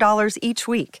 $600 each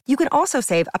week. You can also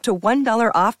save up to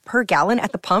 $1 off per gallon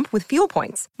at the pump with fuel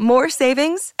points. More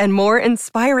savings and more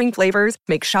inspiring flavors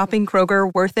make shopping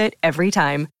Kroger worth it every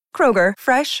time. Kroger,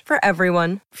 fresh for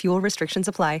everyone. Fuel restrictions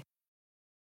apply.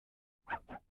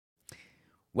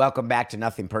 Welcome back to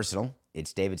Nothing Personal.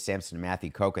 It's David Sampson and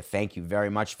Matthew Coca. Thank you very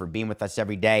much for being with us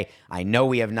every day. I know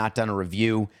we have not done a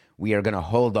review. We are going to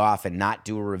hold off and not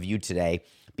do a review today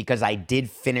because I did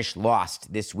finish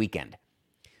Lost this weekend.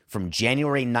 From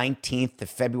January 19th to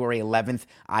February 11th,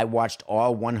 I watched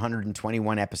all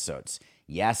 121 episodes.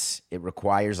 Yes, it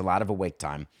requires a lot of awake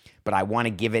time, but I want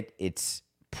to give it its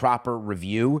proper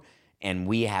review, and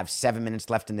we have 7 minutes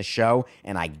left in the show,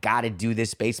 and I got to do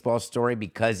this baseball story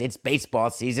because it's baseball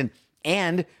season,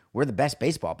 and we're the best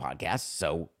baseball podcast,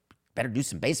 so better do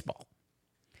some baseball.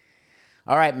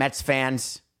 All right, Mets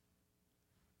fans,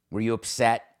 were you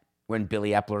upset when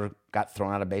Billy Epler got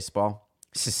thrown out of baseball?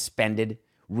 Suspended?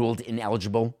 Ruled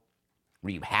ineligible? Were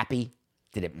you happy?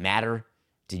 Did it matter?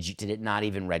 Did it not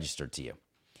even register to you?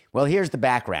 Well, here's the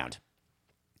background.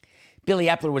 Billy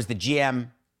Epler was the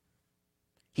GM.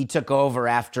 He took over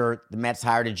after the Mets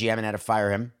hired a GM and had to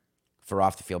fire him for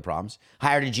off-the-field problems.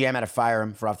 Hired a GM, had to fire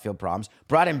him for off-the-field problems.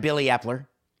 Brought in Billy Epler.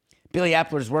 Billy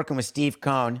Epler's working with Steve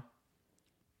Cohn.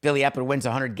 Billy Epler wins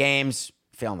 100 games,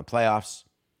 fail in the playoffs.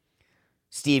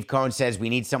 Steve Cohn says, we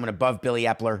need someone above Billy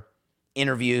Epler.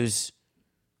 Interviews.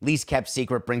 Least kept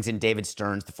secret, brings in David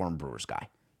Stearns, the former Brewers guy.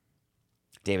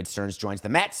 David Stearns joins the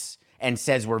Mets and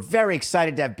says, we're very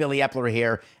excited to have Billy Epler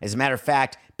here. As a matter of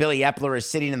fact, Billy Epler is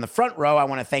sitting in the front row. I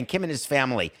want to thank him and his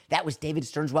family. That was David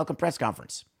Stearns' welcome press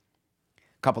conference.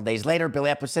 A couple days later, Billy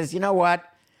Epler says, you know what?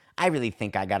 I really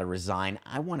think I got to resign.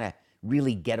 I want to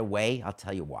really get away. I'll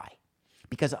tell you why.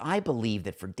 Because I believe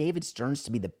that for David Stearns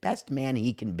to be the best man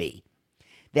he can be,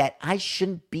 that I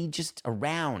shouldn't be just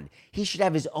around. He should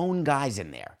have his own guys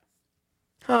in there.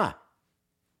 Huh.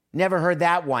 Never heard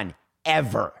that one,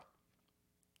 ever.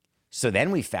 So then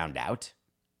we found out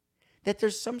that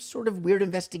there's some sort of weird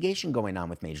investigation going on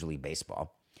with Major League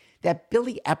Baseball, that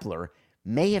Billy Epler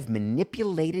may have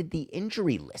manipulated the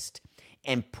injury list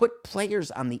and put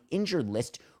players on the injured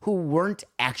list who weren't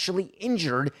actually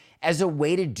injured as a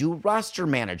way to do roster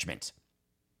management.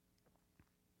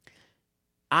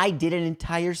 I did an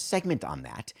entire segment on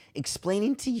that,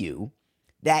 explaining to you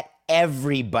that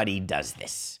everybody does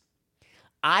this.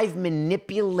 I've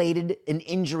manipulated an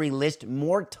injury list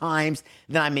more times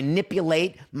than I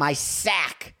manipulate my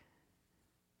sack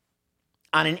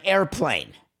on an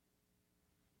airplane.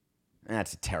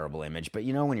 That's a terrible image, but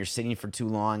you know when you're sitting for too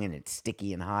long and it's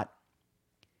sticky and hot?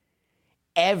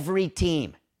 Every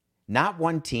team, not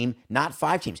one team, not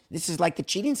 5 teams. This is like the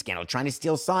cheating scandal, trying to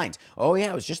steal signs. Oh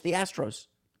yeah, it was just the Astros.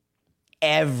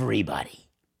 Everybody.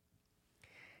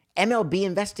 MLB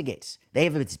investigates. They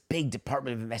have this big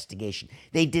department of investigation.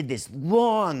 They did this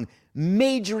long,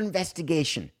 major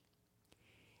investigation.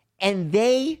 And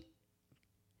they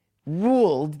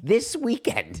ruled this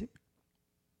weekend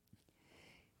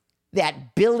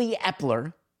that Billy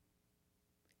Epler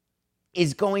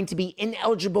is going to be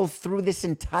ineligible through this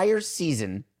entire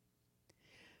season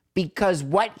because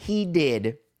what he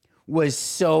did was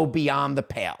so beyond the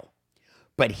pale.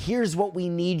 But here's what we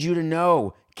need you to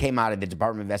know, came out of the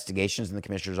Department of Investigations in the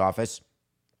commissioner's office.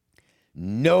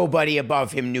 Nobody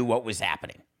above him knew what was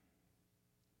happening.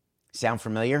 Sound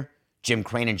familiar? Jim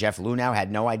Crane and Jeff Luhnow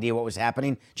had no idea what was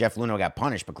happening. Jeff Luhnow got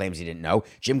punished, but claims he didn't know.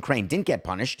 Jim Crane didn't get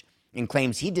punished and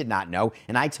claims he did not know.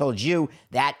 And I told you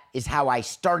that is how I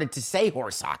started to say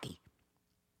horse hockey.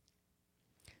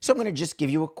 So I'm going to just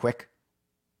give you a quick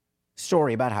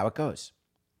story about how it goes.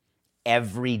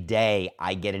 Every day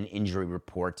I get an injury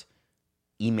report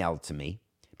emailed to me.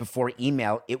 Before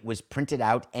email, it was printed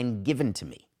out and given to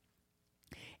me.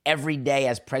 Every day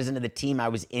as president of the team, I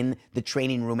was in the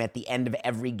training room at the end of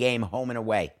every game, home and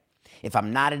away. If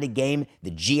I'm not at a game, the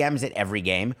GM's at every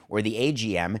game, or the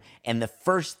AGM, and the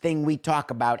first thing we talk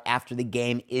about after the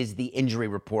game is the injury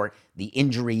report. The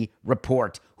injury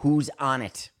report. Who's on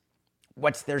it?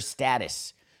 What's their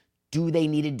status? Do they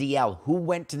need a DL? Who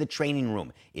went to the training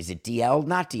room? Is it DL?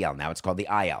 Not DL. Now it's called the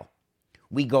IL.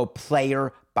 We go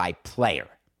player by player.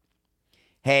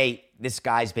 Hey, this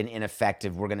guy's been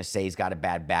ineffective. We're going to say he's got a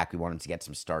bad back. We want him to get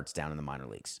some starts down in the minor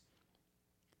leagues.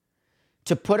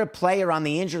 To put a player on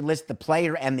the injured list, the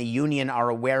player and the union are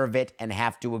aware of it and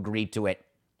have to agree to it.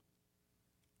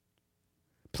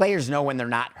 Players know when they're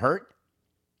not hurt,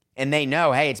 and they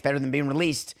know, hey, it's better than being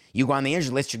released. You go on the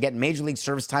injured list, you're getting major league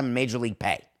service time and major league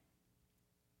pay.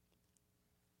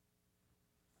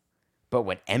 But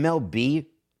what MLB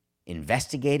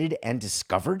investigated and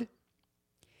discovered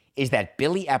is that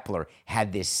Billy Epler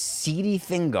had this seedy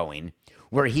thing going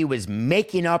where he was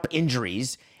making up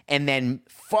injuries and then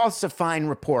falsifying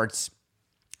reports,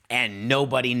 and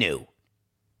nobody knew.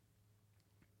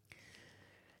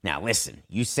 Now, listen,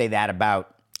 you say that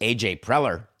about A.J.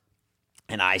 Preller,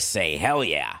 and I say, hell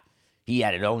yeah. He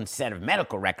had his own set of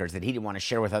medical records that he didn't want to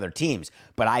share with other teams.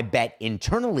 But I bet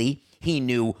internally he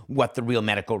knew what the real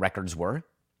medical records were.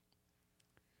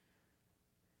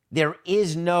 There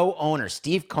is no owner.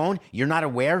 Steve Cohn, you're not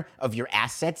aware of your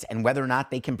assets and whether or not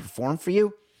they can perform for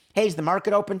you? Hey, is the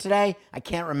market open today? I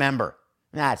can't remember.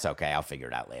 That's okay. I'll figure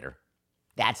it out later.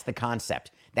 That's the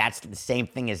concept. That's the same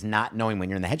thing as not knowing when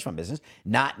you're in the hedge fund business,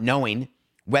 not knowing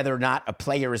whether or not a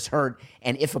player is hurt.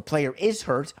 And if a player is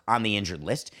hurt on the injured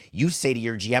list, you say to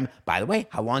your GM, by the way,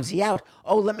 how long is he out?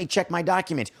 Oh, let me check my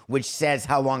document, which says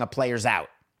how long a player's out.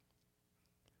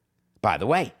 By the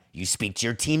way, you speak to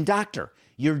your team doctor.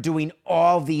 You're doing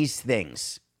all these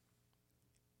things.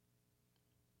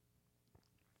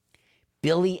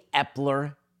 Billy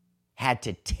Epler had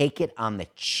to take it on the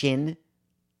chin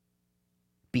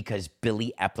because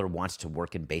Billy Epler wants to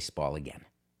work in baseball again.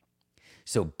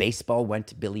 So baseball went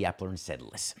to Billy Epler and said,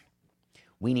 listen,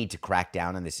 we need to crack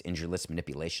down on this injury list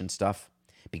manipulation stuff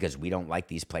because we don't like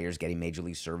these players getting Major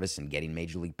League service and getting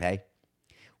Major League pay.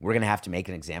 We're going to have to make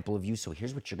an example of you, so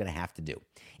here's what you're going to have to do.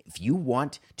 If you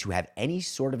want to have any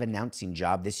sort of announcing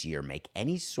job this year, make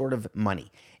any sort of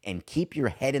money, and keep your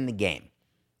head in the game,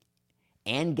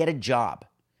 and get a job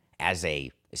as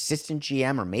a assistant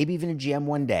GM or maybe even a GM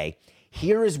one day,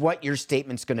 here is what your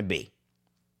statement's going to be.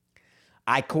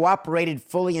 I cooperated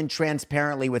fully and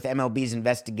transparently with MLB's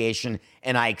investigation,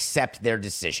 and I accept their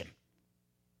decision.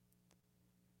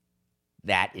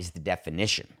 That is the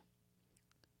definition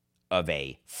of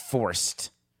a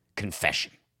forced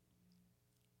confession.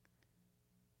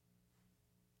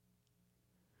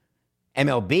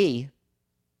 MLB,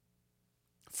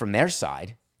 from their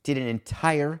side, did an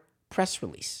entire press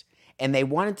release, and they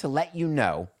wanted to let you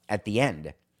know at the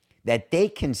end that they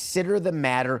consider the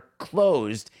matter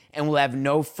closed and will have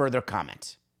no further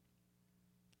comment.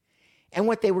 And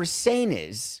what they were saying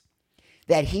is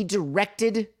that he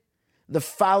directed the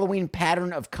following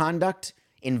pattern of conduct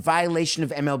in violation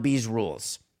of MLB's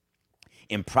rules: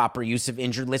 improper use of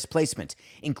injured list placement,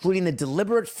 including the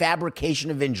deliberate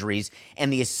fabrication of injuries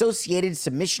and the associated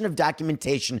submission of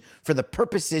documentation for the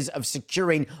purposes of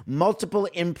securing multiple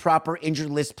improper injured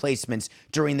list placements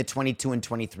during the 22 and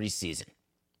 23 season.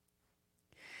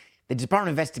 The Department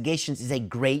of Investigations is a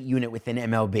great unit within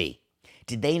MLB.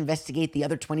 Did they investigate the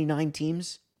other 29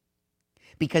 teams?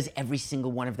 Because every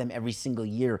single one of them, every single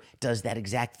year, does that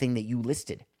exact thing that you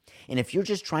listed. And if you're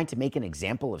just trying to make an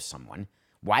example of someone,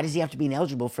 why does he have to be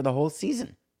ineligible for the whole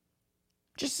season?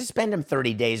 Just suspend him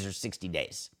 30 days or 60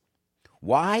 days.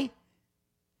 Why?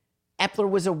 Epler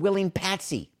was a willing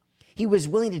patsy. He was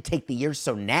willing to take the year,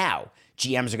 so now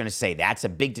GMs are going to say, that's a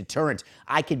big deterrent.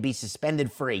 I could be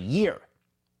suspended for a year.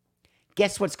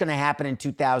 Guess what's going to happen in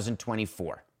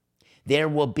 2024? There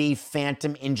will be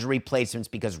phantom injury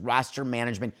placements because roster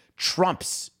management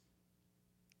trumps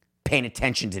paying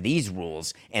attention to these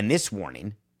rules and this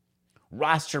warning.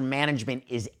 Roster management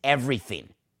is everything,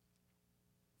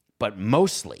 but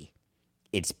mostly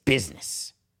it's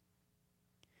business.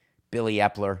 Billy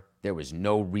Epler, there was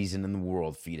no reason in the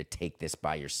world for you to take this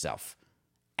by yourself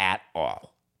at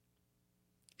all.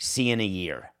 See you in a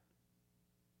year.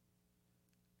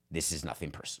 This is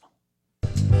nothing personal.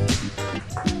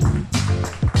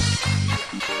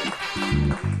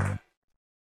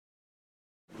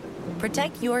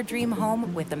 Protect your dream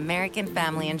home with American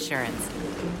Family Insurance.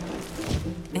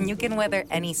 And you can weather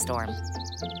any storm.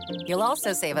 You'll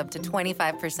also save up to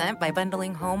 25% by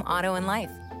bundling home, auto, and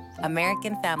life.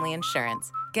 American Family Insurance.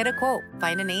 Get a quote.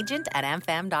 Find an agent at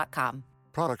amfam.com.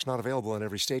 Products not available in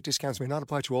every state. Discounts may not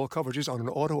apply to all coverages on an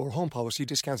auto or home policy.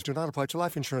 Discounts do not apply to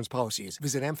life insurance policies.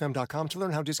 Visit amfam.com to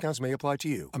learn how discounts may apply to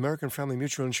you. American Family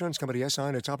Mutual Insurance Company, SI,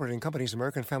 and its operating companies,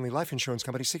 American Family Life Insurance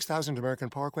Company, 6000 American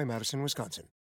Parkway, Madison, Wisconsin.